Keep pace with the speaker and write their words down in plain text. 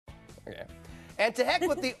Okay. And to heck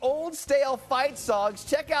with the old stale fight songs,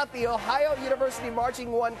 check out the Ohio University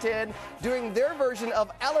Marching 110 doing their version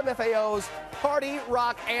of LMFAO's Party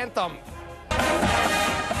Rock Anthem.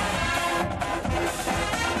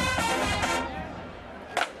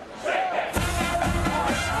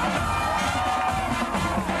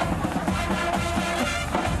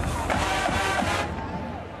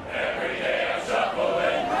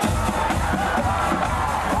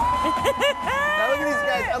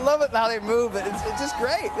 I love it how they move it. It's just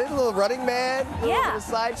great. There's a little Running Man, a little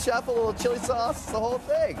side shuffle, a little chili sauce, the whole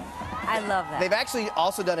thing. I love that. They've actually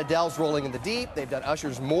also done Adele's Rolling in the Deep. They've done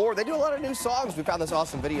Usher's More. They do a lot of new songs. We found this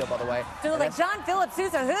awesome video, by the way. So like John Phillips,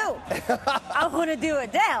 who's a who? I want to do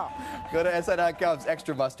Adele. Go to SN.com's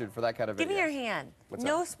Extra Mustard for that kind of video. Give me your hand. What's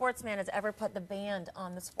no up? sportsman has ever put the band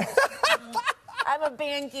on the sports. I'm a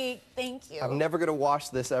band geek. Thank you. I'm never going to wash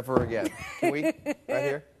this ever again. Can we? Right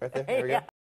here? Right there? There we go.